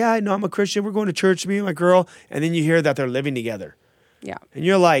 "Oh yeah, I know I'm a Christian. We're going to church, me and my girl," and then you hear that they're living together. Yeah. And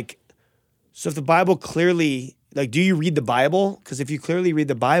you're like, so if the Bible clearly, do you read the Bible? Because if you clearly read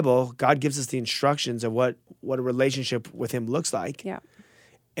the Bible, God gives us the instructions of what a relationship with Him looks like. Yeah.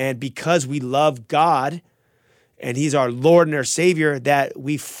 And because we love God and He's our Lord and our Savior, that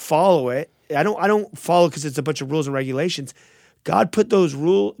we follow it. I don't follow because it's a bunch of rules and regulations. God put those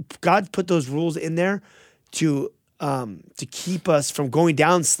rules in there to keep us from going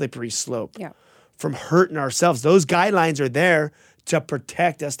down slippery slope, from hurting ourselves. Those guidelines are there to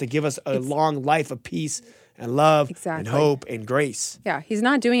protect us, to give us a long life of peace and love and hope and grace. Yeah, He's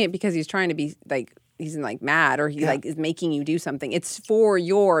not doing it because He's trying to be he's mad, or he is making you do something. It's for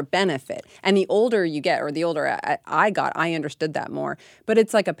your benefit. And the older you get, or the older I got, I understood that more. But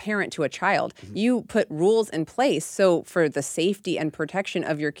it's like a parent to a child. Mm-hmm. You put rules in place so for the safety and protection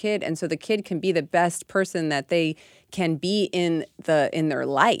of your kid, and so the kid can be the best person that they can be in their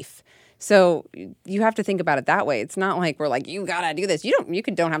life. So you have to think about it that way. It's not like we're like, you gotta do this. You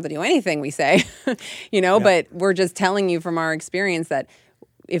don't have to do anything we say, But we're just telling you from our experience that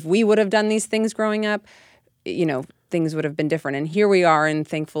if we would have done these things growing up, things would have been different. And here we are, and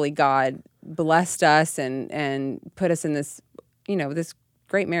thankfully God blessed us and put us in this, this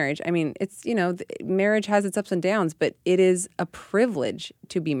great marriage. It's, marriage has its ups and downs, but it is a privilege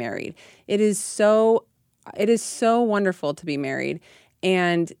to be married. It is so wonderful to be married.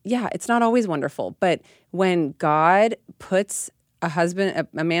 And yeah, it's not always wonderful, but when God puts a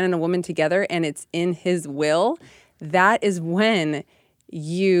man and a woman together, and it's in His will, that is when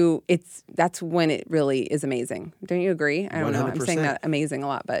that's when it really is amazing. Don't you agree? I don't 100%. Know. I'm saying that amazing a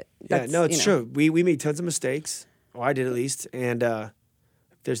lot, but it's true. We made tons of mistakes. Well, I did at least. And if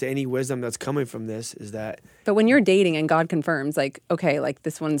there's any wisdom that's coming from this, is that. But when you're dating and God confirms, okay,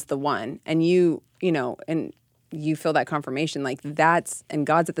 this one's the one, and and you feel that confirmation, like and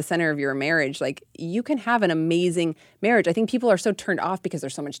God's at the center of your marriage, like you can have an amazing marriage. I think people are so turned off because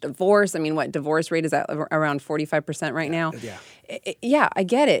there's so much divorce. I mean, divorce rate is at around 45% right now. Yeah. I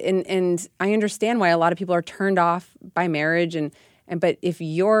get it. And I understand why a lot of people are turned off by marriage. But if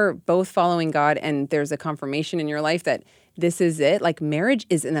you're both following God and there's a confirmation in your life that this is it, like marriage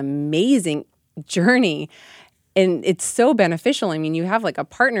is an amazing journey. And it's so beneficial. I mean, you have like a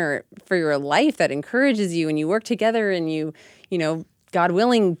partner for your life that encourages you and you work together and you know, God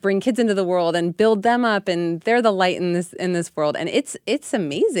willing, bring kids into the world and build them up and they're the light in this world. And it's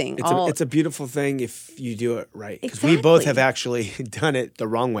amazing. It's a beautiful thing if you do it right. Because Exactly. we both have actually done it the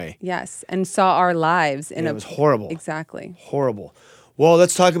wrong way. Yes. And saw our lives And it was horrible. Exactly. Horrible. Well,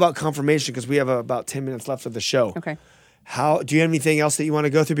 let's talk about confirmation because we have about 10 minutes left of the show. Okay. Do you have anything else that you want to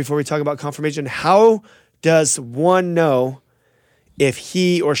go through before we talk about confirmation? How does one know if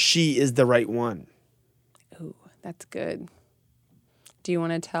he or she is the right one? Ooh, that's good. Do you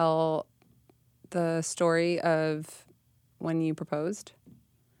want to tell the story of when you proposed?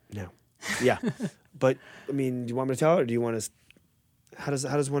 No. Yeah. But, I mean, do you want me to tell it or do you want to... How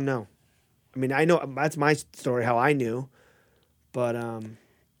does one know? I mean, I know that's my story, how I knew, but...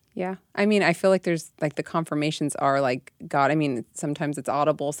 Yeah. I mean, I feel like there's like the confirmations are like God. I mean, sometimes it's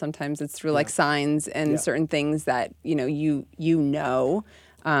audible, sometimes it's through like signs and certain things that, you know.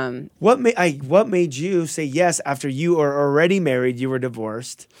 What made you say yes after you are already married, you were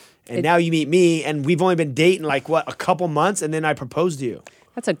divorced, and now you meet me and we've only been dating like a couple months and then I proposed to you?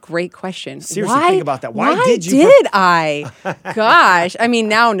 That's a great question. Seriously, think about that. Why did you? Did I? Gosh. I mean,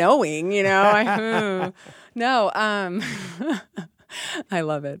 now knowing, no. I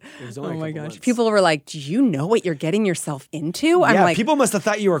love it. Oh my gosh. months. People were like, do you know what you're getting yourself into? I'm like, people must have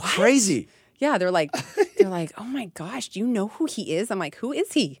thought you were crazy. yeah, they're like, oh my gosh, do you know who he is? I'm like, who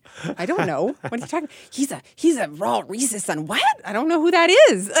is he? I don't know. What are you talking? He's a Raw Ries son. What? I don't know who that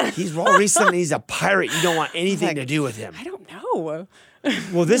is. He's Raw Ries son and he's a pirate. You don't want anything to do with him. I don't know.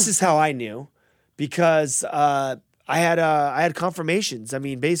 Well, this is how I knew because I had confirmations. I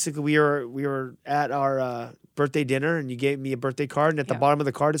mean, basically we were at our birthday dinner and you gave me a birthday card and at the bottom of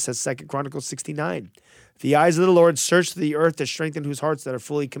the card it says 2 Chronicles 69. The eyes of the Lord search the earth to strengthen whose hearts that are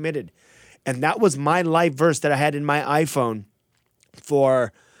fully committed. And that was my life verse that I had in my iPhone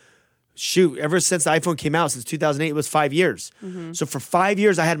for ever since the iPhone came out, since 2008, it was 5 years. Mm-hmm. So for 5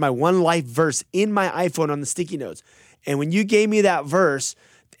 years, I had my one life verse in my iPhone on the sticky notes. And when you gave me that verse,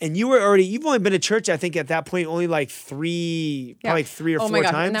 and you've only been to church, I think at that point, only like three or four my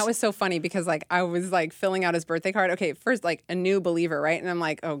gosh. times. And that was so funny because like I was like filling out his birthday card. Okay, first like a new believer, right? And I'm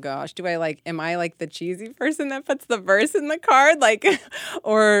like, oh gosh, am I like the cheesy person that puts the verse in the card? Like,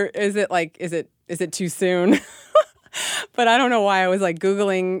 or is it too soon? But I don't know why I was like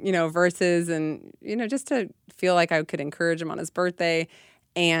Googling, verses and, just to feel like I could encourage him on his birthday.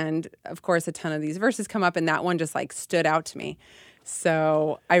 And of course, a ton of these verses come up and that one just like stood out to me.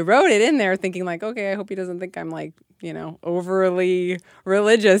 So I wrote it in there thinking like, okay, I hope he doesn't think I'm like, overly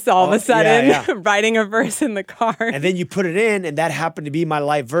religious all of a sudden, writing a verse in the card. And then you put it in and that happened to be my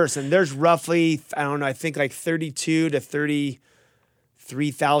life verse. And there's roughly, I don't know, I think like 32 to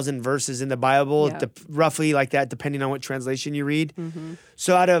 33,000 verses in the Bible, roughly like that, depending on what translation you read. Mm-hmm.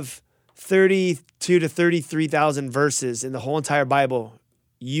 So out of 32 to 33,000 verses in the whole entire Bible,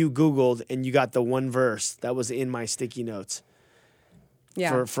 you Googled and you got the one verse that was in my sticky notes.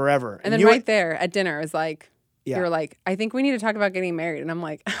 For forever. And then right there at dinner, it was like, you were like, I think we need to talk about getting married. And I'm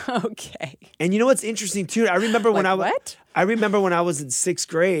like, okay. And you know what's interesting too? I remember when what? I remember when I was in sixth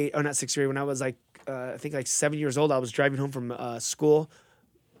grade, or not sixth grade, when I was like, I think like 7 years old, I was driving home from school,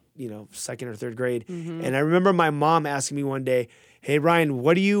 second or third grade. Mm-hmm. And I remember my mom asking me one day, hey, Ryan,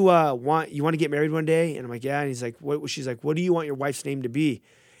 what do you want? You want to get married one day? And I'm like, yeah. And he's like, what? She's like, what do you want your wife's name to be?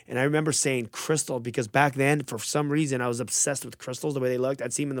 And I remember saying Crystal because back then, for some reason, I was obsessed with crystals, the way they looked.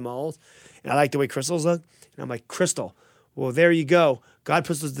 I'd see them in the malls, and I liked the way crystals look. And I'm like, Crystal. Well, there you go. God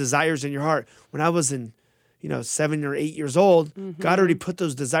puts those desires in your heart. When I was in, 7 or 8 years old, God already put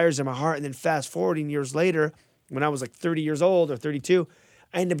those desires in my heart. And then fast forwarding years later, when I was like 30 years old or 32,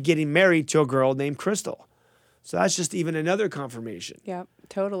 I ended up getting married to a girl named Crystal. So that's just even another confirmation. Yep,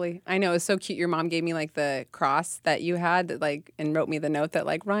 totally. I know, it was so cute. Your mom gave me like the cross that you had that, like, and wrote me the note that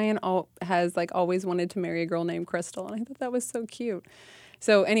like Ryan has like always wanted to marry a girl named Crystal. And I thought that was so cute.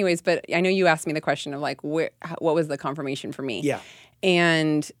 So anyways, but I know you asked me the question of like, what was the confirmation for me? Yeah.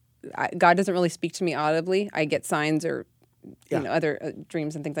 And God doesn't really speak to me audibly. I get signs or other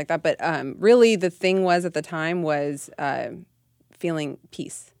dreams and things like that. But really the thing was at the time was feeling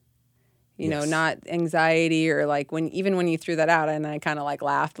peace. You know, not anxiety or like even when you threw that out, and I kind of like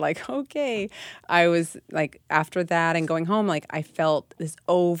laughed, like, okay. I was like, after that and going home, like I felt this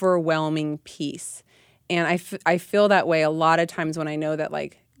overwhelming peace. And I feel that way a lot of times when I know that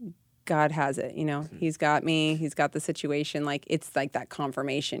like God has it, you know, He's got me, He's got the situation. Like it's like that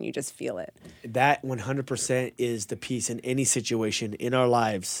confirmation. You just feel it. That 100% is the peace in any situation in our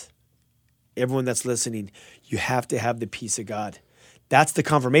lives. Everyone that's listening, you have to have the peace of God. That's the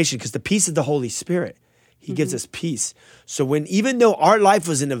confirmation, because the peace of the Holy Spirit. He gives us peace. So even though our life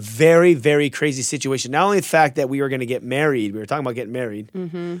was in a very, very crazy situation, not only the fact that we were going to get married, we were talking about getting married,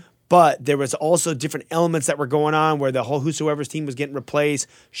 but there was also different elements that were going on where the whole Whosoever's team was getting replaced,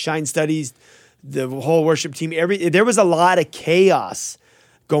 Shine Studies, the whole worship team, there was a lot of chaos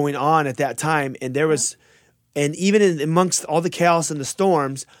going on at that time. And and even amongst all the chaos and the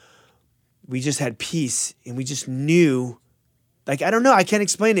storms, we just had peace, and we just knew, like, I don't know, I can't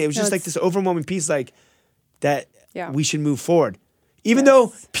explain it. It was just like this overwhelming peace, like that we should move forward. Even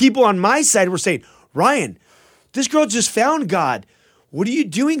though people on my side were saying, Ryan, this girl just found God. What are you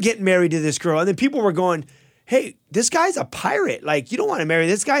doing getting married to this girl? And then people were going, hey, this guy's a pirate. Like, you don't want to marry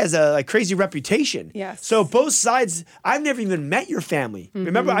this guy. Has a like crazy reputation. Yes. So both sides, I've never even met your family.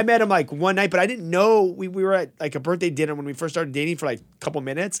 Remember, I met him like one night, but I didn't know, we were at like a birthday dinner when we first started dating for like a couple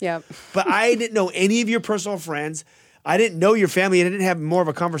minutes. Yep. But I didn't know any of your personal friends. I didn't know your family. I didn't have more of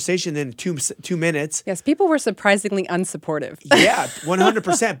a conversation than 2 minutes. Yes, people were surprisingly unsupportive. Yeah,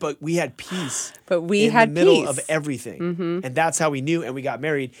 100%. But we had peace. But we in had the middle peace. of everything. And that's how we knew, and we got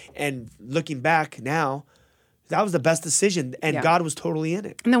married. And looking back now, that was the best decision, and God was totally in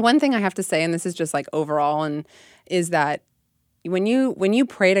it. And the one thing I have to say, and this is just like overall, and is that when you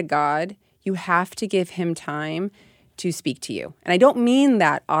pray to God, you have to give Him time to speak to you. And I don't mean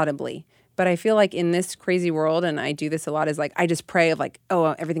that audibly. But I feel like in this crazy world, and I do this a lot, is like I just pray of like,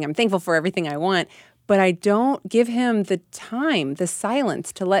 oh, everything I'm thankful for, everything I want. But I don't give Him the time, the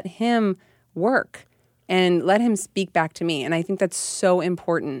silence to let Him work and let Him speak back to me. And I think that's so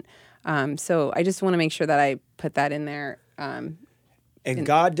important. So I just want to make sure that I put that in there. And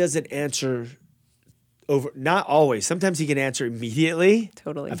God doesn't answer not always. Sometimes He can answer immediately.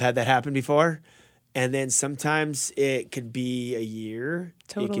 Totally. I've had that happen before. And then sometimes it could be a year.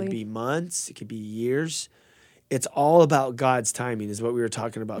 Totally. It could be months. It could be years. It's all about God's timing is what we were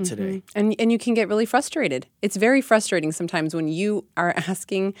talking about today. And you can get really frustrated. It's very frustrating sometimes when you are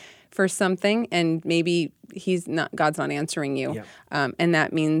asking for something and maybe God's not answering you. Yeah. And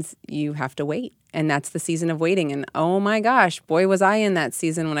that means you have to wait. And that's the season of waiting. And oh my gosh, boy, was I in that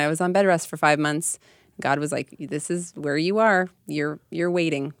season when I was on bed rest for 5 months. God was like, this is where you are. You're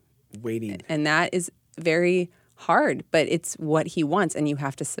waiting. And that is very hard, but it's what He wants, and you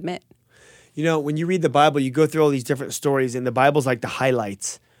have to submit. You know, when you read the Bible, you go through all these different stories, and the Bible's like the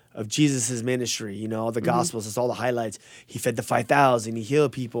highlights of Jesus' ministry. You know, all the Gospels, it's all the highlights. He fed the 5,000, He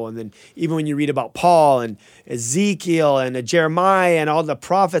healed people. And then even when you read about Paul and Ezekiel and Jeremiah and all the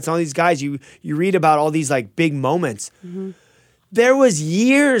prophets and all these guys, you read about all these like big moments. There was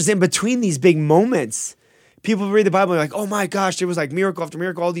years in between these big moments. People read the Bible and they're like, oh my gosh, there was like miracle after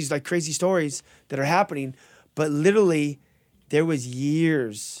miracle, all these like crazy stories that are happening. But literally, there was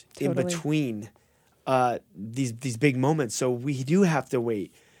years in between these big moments. So we do have to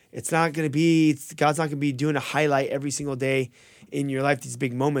wait. God's not going to be doing a highlight every single day in your life, these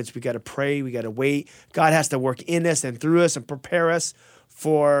big moments. We got to pray. We got to wait. God has to work in us and through us and prepare us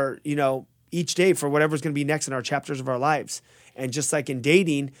for, each day for whatever's going to be next in our chapters of our lives. And just like in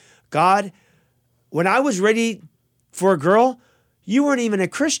dating, God, when I was ready for a girl, you weren't even a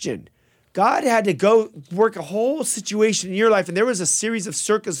Christian. God had to go work a whole situation in your life, and there was a series of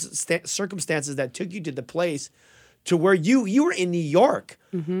circumstances that took you to the place to where you were in New York.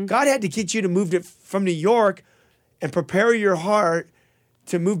 God had to get you to move from New York and prepare your heart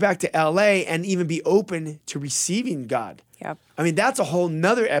to move back to LA and even be open to receiving God. Yep. I mean, that's a whole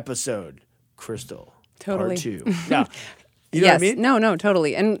nother episode, Crystal. Totally. Part 2. No. You know what I mean? No,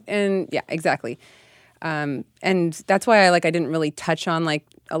 totally. And yeah, exactly. And that's why I didn't really touch on like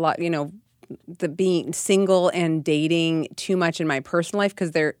a lot, the being single and dating too much in my personal life,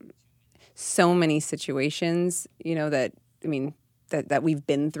 because there are so many situations, that we've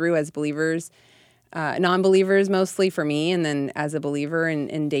been through as believers, non-believers mostly for me, and then as a believer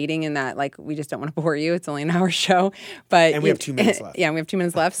in dating, and that we just don't want to bore you. It's only an hour show, but we have 2 minutes left. Yeah, we have 2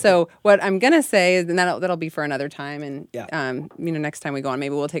 minutes left. So what I'm gonna say is, and that'll be for another time, and next time we go on,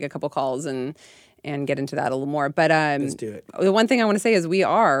 maybe we'll take a couple calls and get into that a little more. But let's do it. The one thing I want to say is we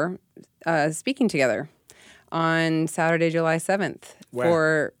are speaking together on Saturday, July 7th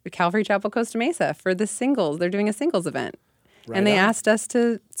for Calvary Chapel, Costa Mesa for the singles. They're doing a singles event. and they asked us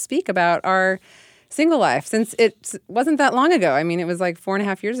to speak about our single life, since it wasn't that long ago. I mean, it was like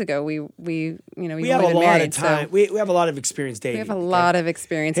 4.5 years ago. We have a lot of time. We have a lot of experience dating. We have a lot of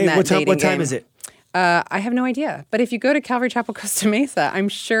experience in that what dating time game. is it? I have no idea. But if you go to Calvary Chapel Costa Mesa, I'm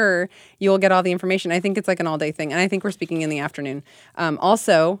sure you'll get all the information. I think it's like an all-day thing, and I think we're speaking in the afternoon.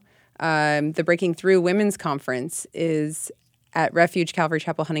 The Breaking Through Women's Conference is at Refuge Calvary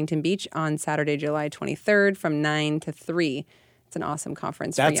Chapel, Huntington Beach on Saturday, July 23rd from 9 to 3. It's an awesome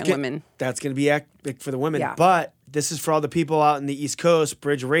conference for young women. That's going to be epic for the women. Yeah. But this is for all the people out in the East Coast,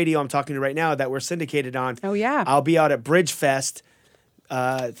 Bridge Radio I'm talking to right now that we're syndicated on. Oh, yeah. I'll be out at Bridge Fest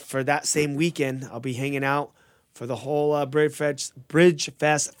for that same weekend. I'll be hanging out for the whole Bridge Fest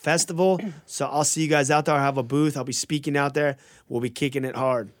Festival. So I'll see you guys out there. I'll have a booth. I'll be speaking out there. We'll be kicking it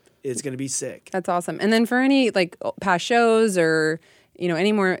hard. It's going to be sick. That's awesome. And then for any like past shows or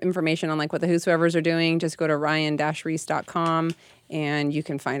any more information on like what the Whosoevers are doing, just go to ryan-reese.com and you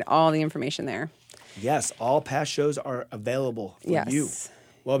can find all the information there. Yes, all past shows are available for you.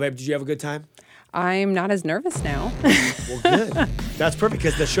 Well, babe, did you have a good time? I'm not as nervous now. Well, good. That's perfect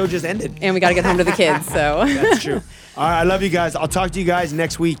because the show just ended. And we got to get home to the kids, so. That's true. All right, I love you guys. I'll talk to you guys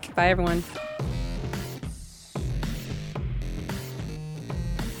next week. Bye, everyone.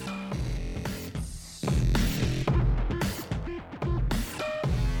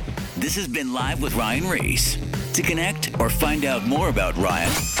 This has been Live with Ryan Ries. To connect or find out more about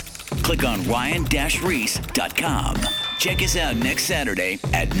Ryan, click on ryan-reese.com. Check us out next Saturday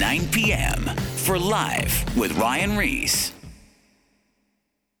at 9 p.m. for Live with Ryan Ries.